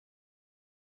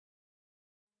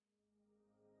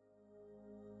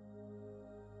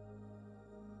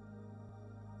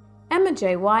Emma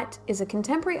J. White is a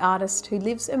contemporary artist who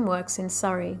lives and works in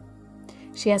Surrey.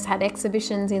 She has had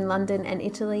exhibitions in London and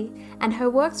Italy, and her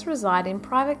works reside in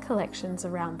private collections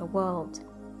around the world.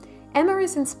 Emma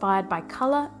is inspired by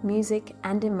colour, music,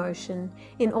 and emotion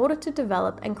in order to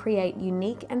develop and create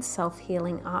unique and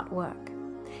self-healing artwork.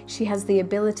 She has the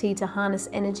ability to harness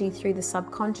energy through the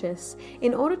subconscious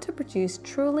in order to produce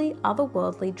truly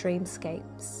otherworldly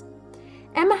dreamscapes.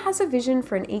 Emma has a vision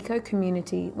for an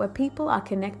eco-community where people are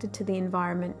connected to the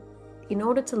environment in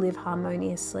order to live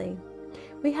harmoniously.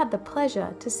 We had the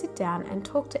pleasure to sit down and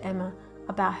talk to Emma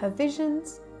about her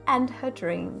visions and her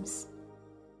dreams.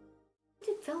 Could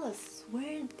you tell us,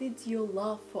 where did your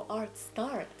love for art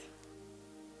start?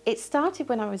 It started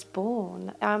when I was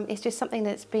born. It's just something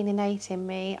that's been innate in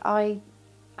me. I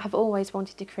have always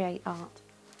wanted to create art.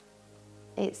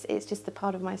 It's just a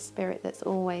part of my spirit that's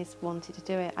always wanted to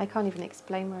do it. I can't even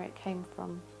explain where it came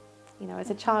from. You know,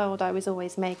 as a child, I was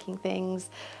always making things.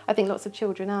 I think lots of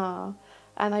children are,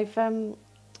 and I've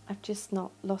just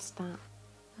not lost that.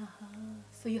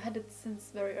 So you had it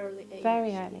since very early age.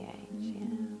 Very early age, yeah.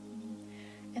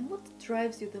 And what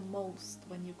drives you the most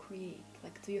when you create?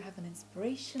 Like, do you have an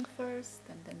inspiration first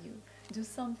and then you do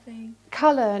something?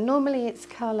 Colour. Normally it's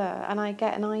colour, and I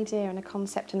get an idea and a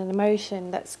concept and an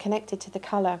emotion that's connected to the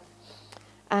colour.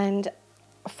 And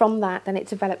from that, then it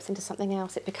develops into something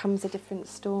else. It becomes a different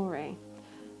story.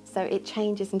 So it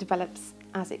changes and develops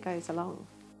as it goes along.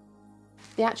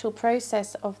 The actual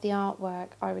process of the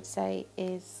artwork, I would say,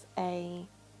 is a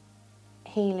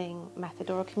healing method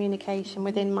or a communication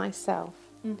within myself.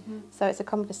 So it's a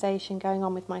conversation going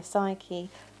on with my psyche,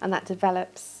 and that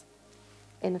develops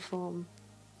in the form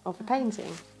of a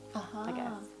painting, I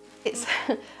guess. It's,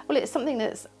 well, it's something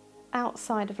that's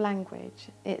outside of language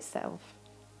itself.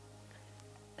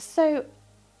 So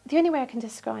the only way I can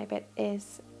describe it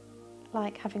is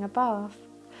like having a bath.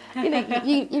 You know,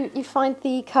 you find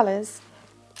the colours,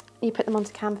 you put them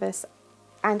onto canvas,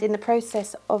 and in the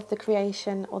process of the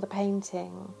creation or the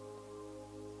painting,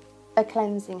 a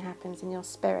cleansing happens in your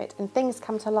spirit and things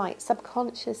come to light.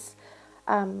 Subconscious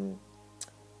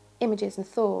images and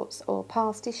thoughts or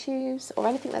past issues or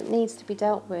anything that needs to be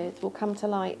dealt with will come to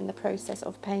light in the process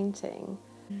of painting.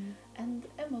 And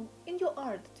Emma, in your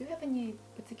art, do you have any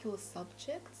particular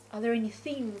subjects? Are there any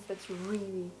themes that you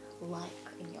really like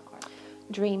in your art?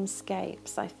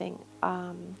 Dreamscapes, I think.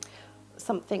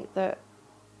 Something that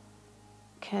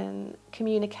can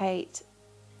communicate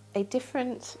a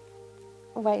different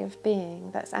way of being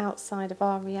that's outside of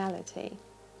our reality,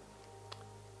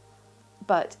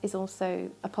 but is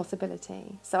also a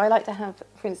possibility. So I like to have,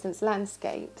 for instance,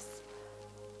 landscapes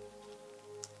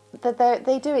that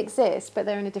they do exist, but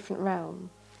they're in a different realm.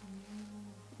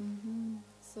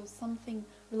 So something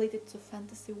related to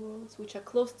fantasy worlds, which are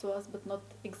close to us, but not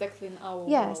exactly in our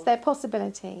Yes, world. they're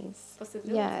possibilities.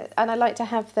 Possibilities. Yeah, and I like to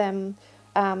have them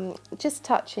just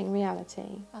touching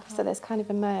reality. So there's kind of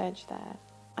a merge there.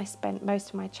 I spent most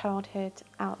of my childhood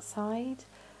outside.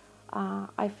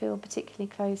 I feel particularly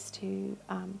close to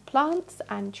plants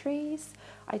and trees.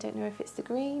 I don't know if it's the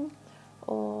green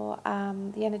or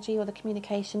the energy or the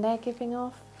communication they're giving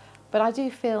off, but I do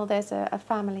feel there's a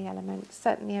family element,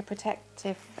 certainly a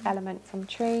protective element from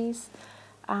trees.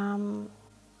 Yeah.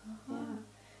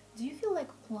 Do you feel like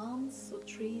plants or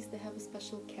trees, they have a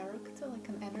special character, like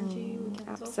an energy we can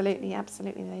Absolutely, talk to?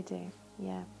 absolutely they do,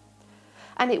 yeah.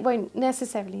 And it won't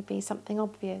necessarily be something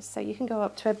obvious. So you can go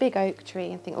up to a big oak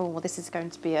tree and think, oh, well, this is going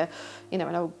to be a, you know,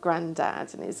 an old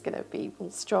granddad and it's going to be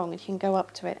all strong. And you can go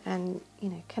up to it and, you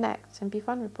know, connect and be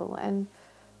vulnerable and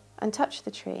touch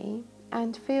the tree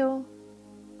and feel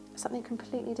something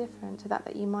completely different to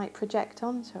that you might project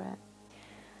onto it.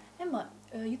 Emma,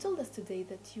 you told us today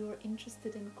that you're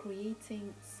interested in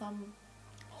creating some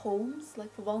homes,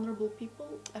 like for vulnerable people.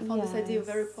 I found this idea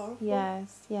very powerful.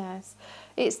 Yes, yes.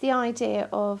 It's the idea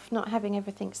of not having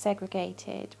everything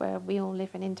segregated, where we all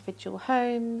live in individual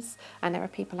homes and there are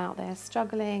people out there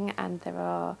struggling and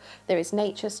there is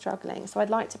nature struggling. So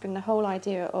I'd like to bring the whole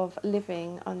idea of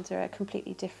living under a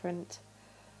completely different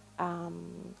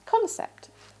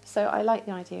concept. So I like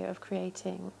the idea of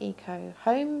creating eco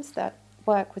homes that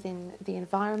work within the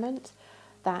environment,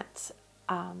 that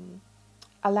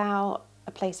allow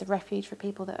a place of refuge for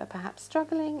people that are perhaps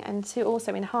struggling, and to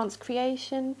also enhance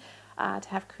creation, to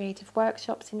have creative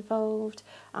workshops involved,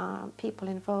 people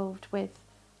involved with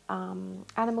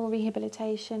animal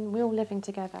rehabilitation, we're all living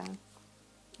together.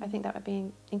 I think that would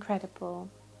be incredible.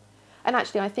 And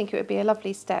actually I think it would be a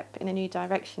lovely step in a new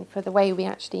direction for the way we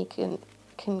actually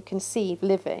can conceive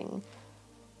living,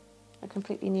 a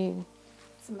completely new.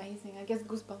 It's amazing. I guess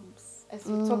goosebumps as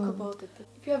you talk about it.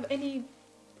 If you have any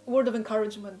word of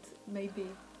encouragement maybe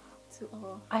to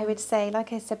our... I would say,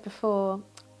 like I said before,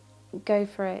 go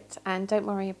for it and don't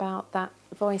worry about that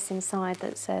voice inside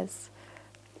that says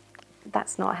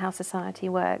that's not how society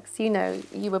works. You know,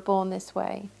 you were born this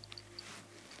way.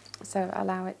 So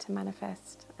allow it to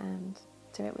manifest and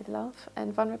do it with love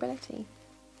and vulnerability.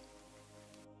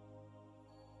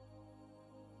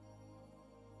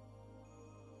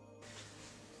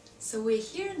 So we're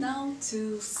here now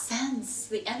to sense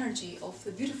the energy of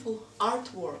the beautiful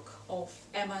artwork of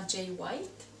Emma J. White,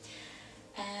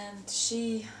 and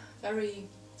she very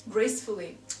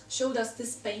gracefully showed us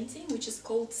this painting, which is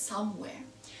called Somewhere.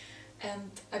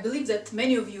 And I believe that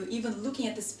many of you, even looking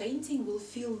at this painting, will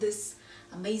feel this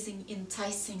amazing,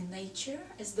 enticing nature,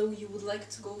 as though you would like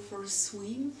to go for a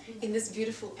swim in this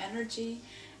beautiful energy.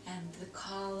 And the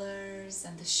colors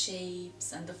and the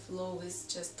shapes and the flow is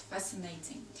just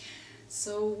fascinating.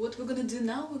 So what we're going to do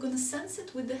now, we're going to sense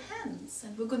it with the hands,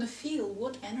 and we're going to feel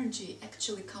what energy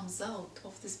actually comes out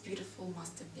of this beautiful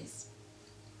masterpiece.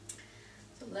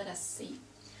 So let us see.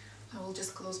 I will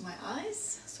just close my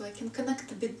eyes so I can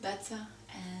connect a bit better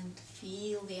and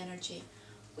feel the energy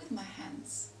with my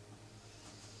hands.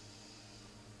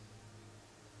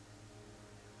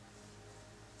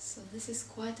 So this is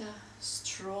quite a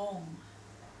strong,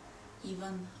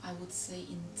 even I would say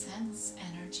intense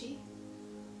energy,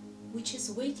 which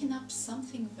is waking up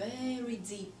something very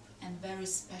deep and very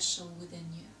special within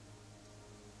you.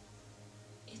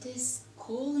 It is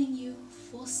calling you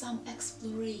for some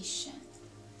exploration,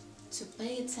 to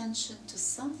pay attention to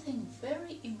something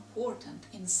very important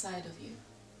inside of you.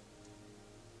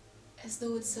 As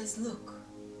though it says, look,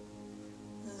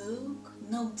 look,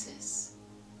 notice,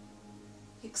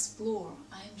 explore,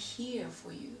 I am here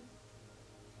for you.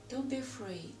 Don't be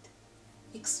afraid,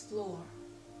 explore.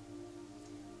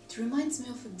 It reminds me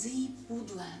of a deep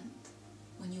woodland,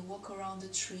 when you walk around the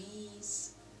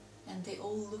trees and they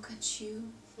all look at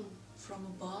you from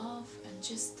above and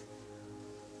just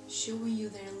showing you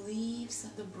their leaves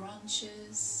and the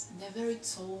branches, and they're very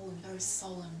tall and very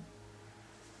solemn.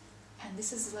 And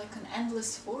this is like an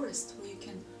endless forest where you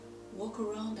can walk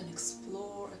around and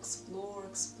explore, explore,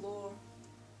 explore.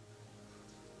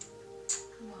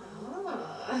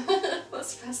 Wow,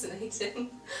 that's fascinating.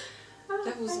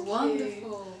 That was Thank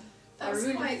wonderful. you. That was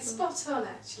really quite spot on,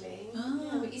 actually. Ah.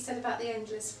 Yeah, what you said about the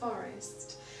endless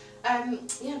forest.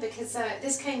 Yeah, because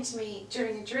this came to me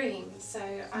during a dream. So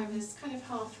I was kind of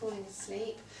half falling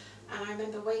asleep, and I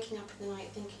remember waking up in the night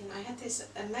thinking I had this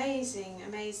amazing,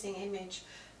 amazing image,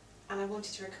 and I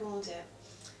wanted to record it,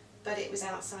 but it was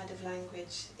outside of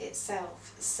language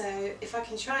itself. So if I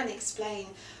can try and explain,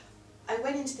 I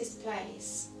went into this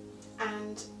place,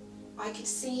 and I could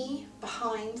see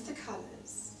behind the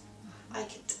colours. I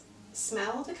could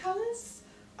smell the colours.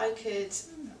 I could.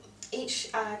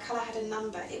 Each colour had a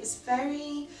number. It was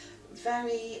very,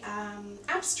 very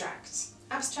abstract.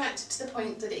 Abstract to the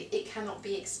point that it cannot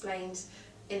be explained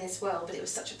in this world, but it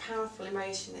was such a powerful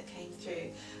emotion that came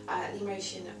through. The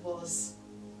emotion was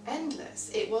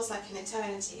endless. It was like an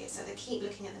eternity. So they keep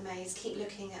looking at the maze, keep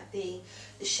looking at the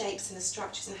shapes and the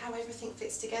structures and how everything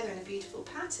fits together in a beautiful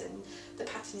pattern. The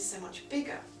pattern is so much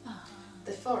bigger,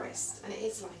 the forest, and it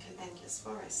is like an endless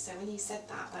forest. So when you said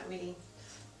that, that really...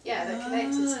 Yeah, that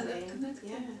connected to me.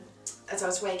 Yeah. As I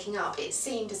was waking up, it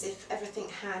seemed as if everything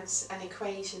had an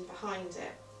equation behind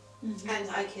it. And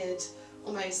I could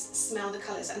almost smell the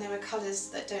colours, and there were colours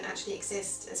that don't actually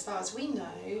exist as far as we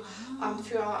know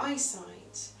through our eyesight.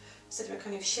 So they were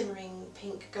kind of shimmering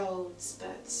pink golds,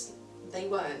 but they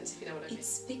weren't, if you know what I mean. It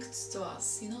speaks to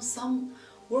us. You know, some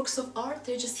works of art,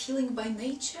 they're just healing by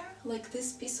nature, like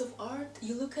this piece of art.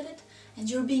 You look at it and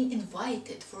you're being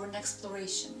invited for an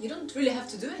exploration. You don't really have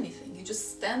to do anything. You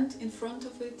just stand in front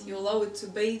of it, you allow it to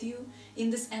bathe you in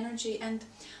this energy, and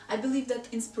I believe that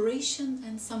inspiration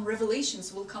and some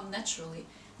revelations will come naturally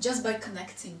just by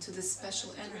connecting to this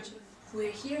special energy.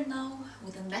 We're here now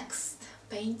with the next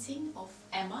painting of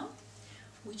Emma,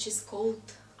 which is called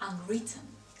Unwritten.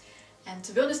 And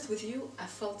to be honest with you, I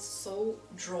felt so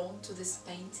drawn to this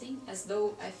painting, as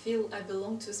though I feel I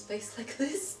belong to a space like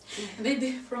this.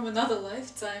 Maybe from another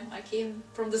lifetime I came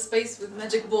from the space with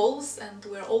magic balls, and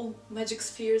we're all magic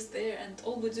spheres there, and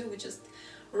all we do, we just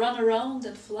run around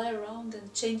and fly around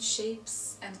and change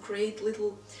shapes and create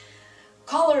little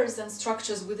colors and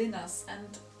structures within us,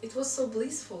 and it was so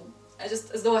blissful.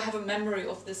 As though I have a memory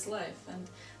of this life, and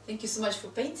thank you so much for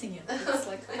painting it. It's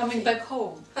like coming back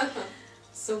home.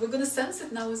 So we're going to sense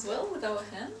it now as well with our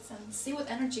hands and see what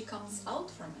energy comes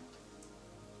out from it.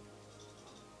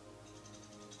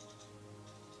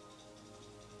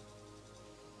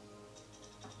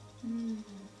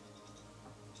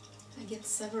 get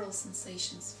several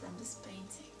sensations from this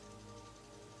painting.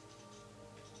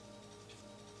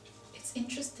 It's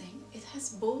interesting, it has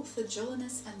both the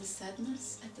jolliness and the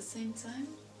sadness at the same time.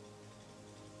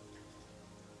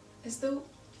 As though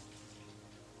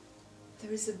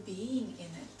there is a being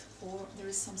in it, or there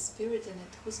is some spirit in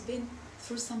it who's been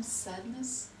through some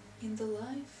sadness in the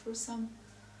life, through some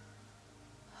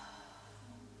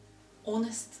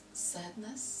honest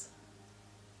sadness.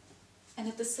 And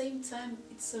at the same time,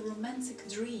 it's a romantic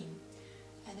dream,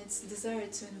 and it's desire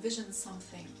to envision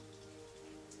something,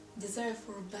 desire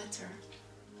for a better,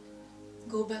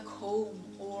 go back home,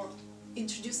 or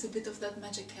introduce a bit of that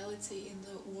magicality in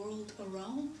the world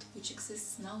around, which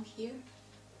exists now here.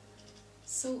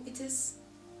 So it is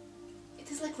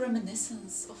like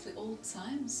reminiscence of the old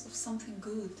times, of something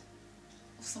good,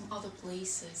 of some other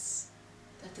places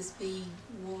that this being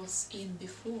was in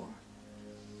before.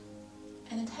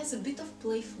 And it has a bit of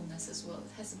playfulness as well,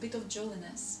 it has a bit of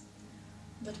jolliness,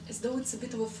 but as though it's a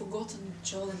bit of a forgotten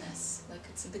jolliness, like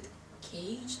it's a bit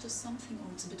caged or something,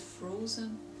 or it's a bit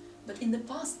frozen. But in the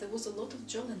past there was a lot of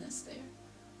jolliness there.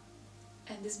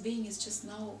 And this being is just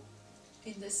now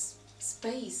in this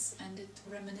space, and it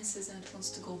reminisces and it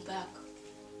wants to go back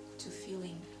to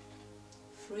feeling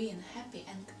free and happy.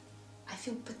 And I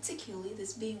feel particularly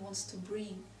this being wants to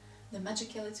bring the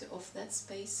magicality of that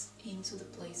space into the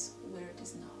place where it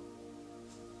is now.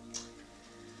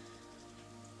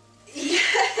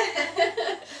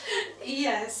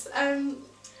 Yes.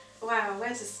 Wow, where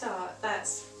to start?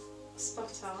 That's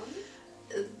spot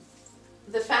on.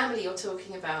 The family you're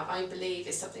talking about, I believe,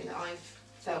 is something that I've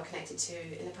felt connected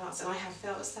to in the past, and I have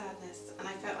felt a sadness, and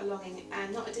I felt a longing,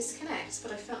 and not a disconnect,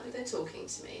 but I felt that they're talking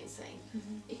to me and saying,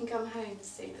 you can come home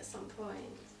soon at some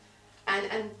point.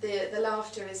 And the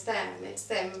laughter is them, it's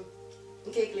them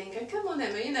giggling, going, come on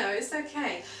Emma, you know, it's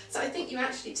okay. So I think you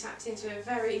actually tapped into a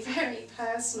very, very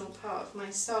personal part of my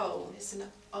soul. It's an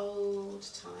old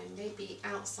time, maybe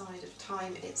outside of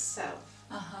time itself.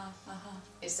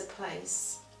 It's a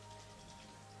place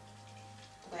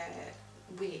where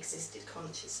we existed,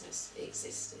 consciousness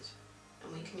existed,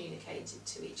 and we communicated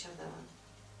to each other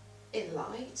in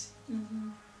light, and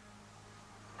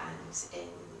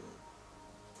in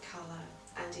colour,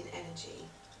 and in energy.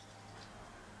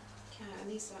 Yeah,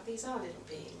 and these are little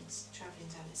beings travelling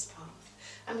down this path.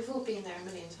 And we've all been there a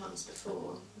million times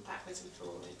before, backwards and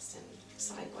forwards and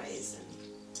sideways,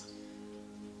 and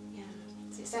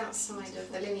yeah, it's outside of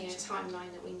the linear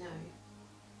timeline that we know.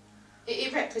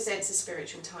 It represents a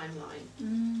spiritual timeline.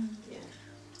 Yeah.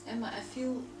 Emma, I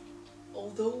feel,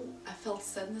 although I felt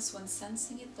sadness when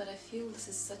sensing it, but I feel this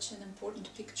is such an important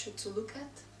picture to look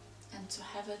at, and to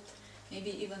have it,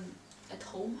 maybe even at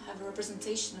home, have a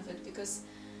representation of it, because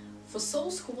for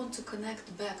souls who want to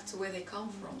connect back to where they come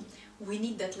from, we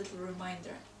need that little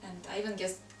reminder. And I even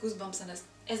get goosebumps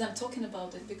as I'm talking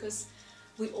about it, because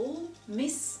we all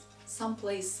miss some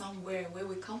place, somewhere where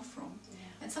we come from.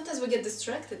 And sometimes we get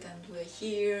distracted and we're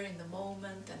here in the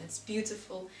moment and it's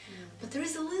beautiful. But there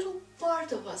is a little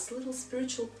part of us, a little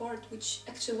spiritual part, which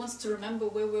actually wants to remember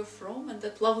where we're from, and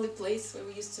that lovely place where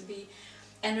we used to be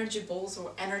energy balls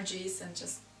or energies and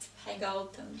just hang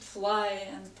out and fly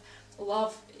and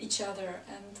love each other.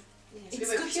 And yes,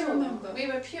 it's good to remember. We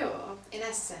were pure in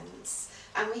essence,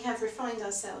 and we have refined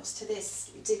ourselves to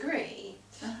this degree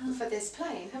for this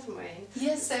plane, haven't we?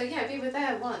 Yes. So yeah, we were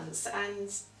there once,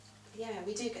 and yeah,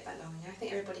 we do get that longing. I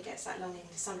think everybody gets that longing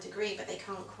to some degree, but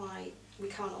we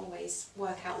can't always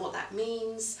work out what that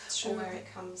means or where it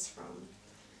comes from.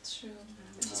 True.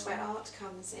 Which is where art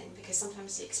comes in, because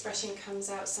sometimes the expression comes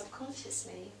out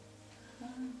subconsciously.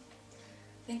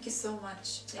 Thank you so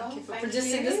much. Thank you for thank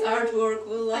producing you. this artwork.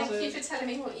 We love it. Thank you for telling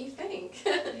me what you think.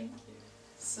 Thank you.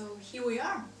 So here we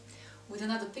are with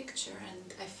another picture,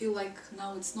 and I feel like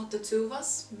now it's not the two of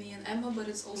us, me and Emma, but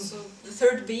it's also the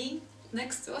third being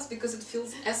next to us, because it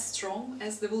feels as strong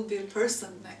as there will be a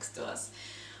person next to us,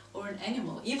 or an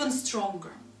animal, even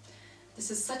stronger.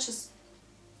 This is such an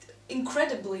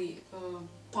incredibly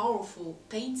powerful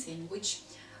painting, which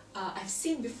I've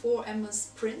seen before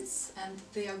Emma's prints, and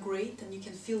they are great, and you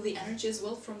can feel the energy as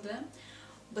well from them.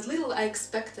 But little I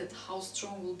expected how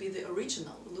strong will be the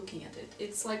original, looking at it.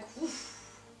 It's like, woof,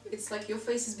 it's like your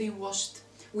face is being washed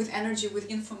with energy, with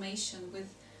information,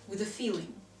 with a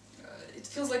feeling. It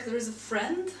feels like there is a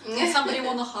friend, somebody you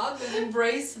want to hug and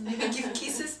embrace, and maybe give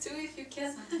kisses too if you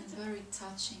can. Something very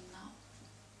touching now.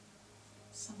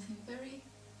 Something very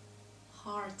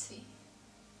hearty,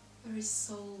 very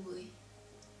soully,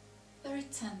 very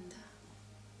tender.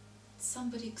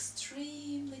 Somebody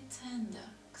extremely tender,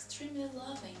 extremely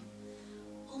loving,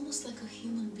 almost like a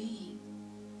human being.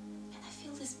 And I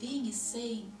feel this being is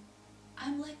saying,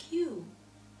 I'm like you.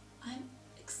 I'm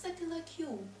exactly like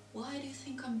you. Why do you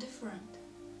think I'm different?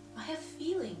 I have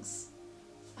feelings.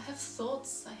 I have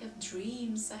thoughts. I have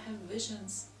dreams. I have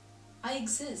visions. I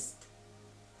exist.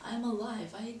 I'm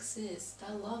alive. I exist.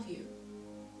 I love you.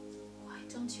 Why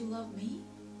don't you love me?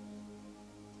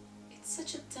 It's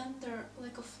such a tender,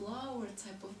 like a flower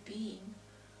type of being,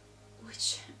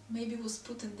 which maybe was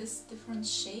put in this different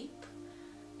shape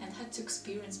and had to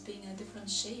experience being in a different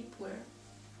shape where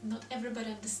not everybody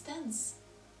understands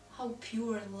how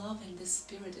pure and loving this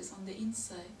spirit is on the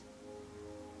inside.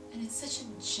 And it's such a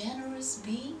generous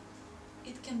being.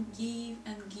 It can give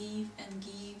and give and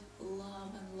give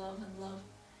love and love and love.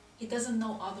 It doesn't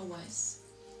know otherwise.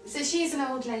 So she's an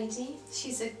old lady.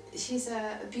 She's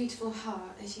a beautiful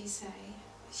heart, as you say.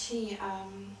 She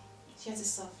has a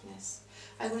softness.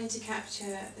 I wanted to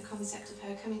capture the concept of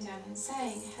her coming down and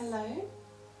saying hello,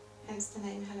 hence the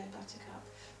name Hello Buttercup.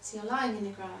 So you're lying in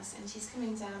the grass and she's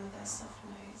coming down with her soft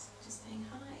nose, just saying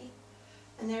hi.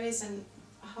 And there isn't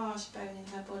a harsh bone in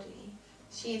her body.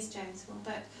 She is gentle,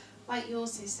 but like you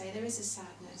also say, there is a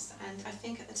sadness. And I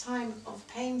think at the time of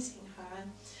painting her,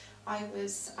 I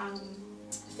was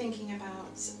thinking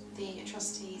about the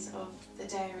atrocities of the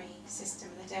dairy system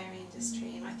and the dairy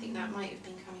industry, and I think that might have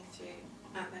been coming through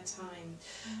at that time.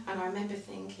 And I remember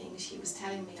thinking, she was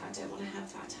telling me, I don't want to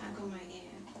have that tag on my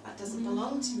ear, that doesn't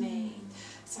belong to me.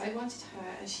 So I wanted her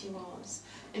as she was,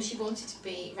 and she wanted to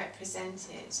be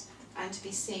represented and to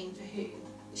be seen for who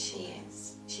she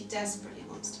is. She desperately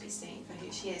wants to be seen for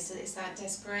who she is, so it's that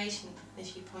desperation,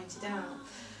 as you pointed out,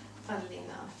 funnily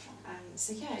enough.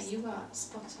 So yeah, you are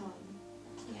spot on.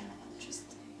 Yeah,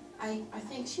 interesting. I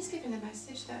think she's given a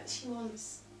message that she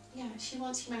wants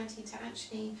humanity to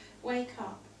actually wake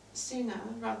up sooner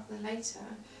rather than later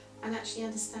and actually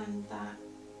understand that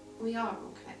we are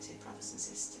all connected brothers and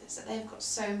sisters, that they've got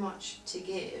so much to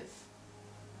give,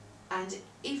 and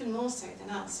even more so than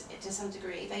us to some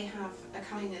degree. They have a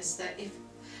kindness that if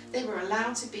they were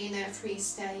allowed to be in a free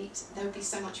state, there would be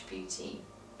so much beauty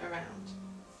around.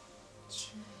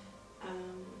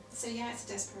 So yeah, it's a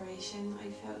desperation.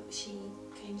 I felt she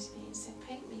came to me and said,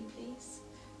 paint me please,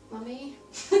 Mummy.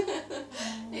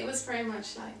 It was very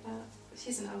much like that.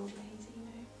 She's an old lady, you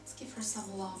know. Let's give her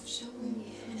some love, shall we?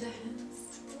 Yeah. With the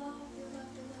hands. Love you,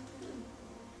 love you, love you.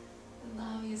 I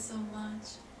love you so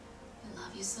much. I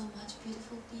love you so much,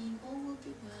 beautiful being. All will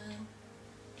be well.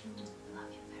 I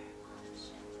love you very much.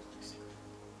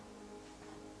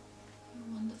 You're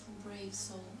a wonderful, brave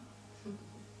soul.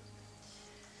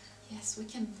 Yes, we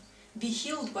can be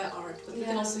healed by art, but we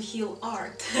can also heal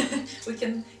art. We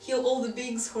can heal all the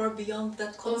beings who are beyond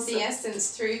that concept. All the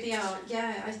essence through the art.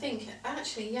 Yeah, I think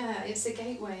actually, yeah, it's a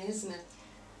gateway, isn't it?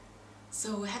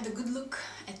 So we had a good look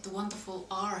at the wonderful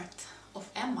art of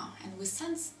Emma, and we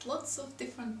sensed lots of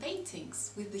different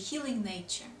paintings with the healing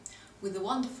nature, with the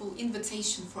wonderful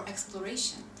invitation for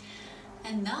exploration.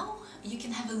 And now you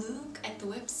can have a look at the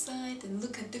website and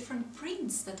look at different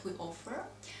prints that we offer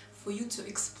for you to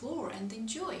explore and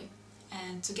enjoy.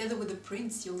 And together with the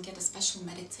prints you'll get a special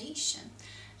meditation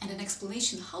and an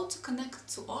explanation how to connect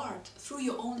to art through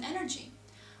your own energy,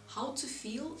 how to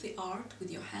feel the art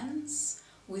with your hands,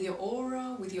 with your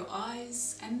aura, with your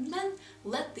eyes, and then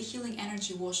let the healing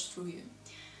energy wash through you.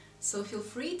 So feel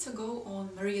free to go on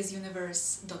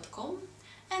mariasuniverse.com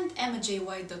and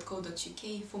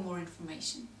emmajwhite.co.uk for more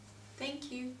information.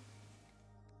 Thank you!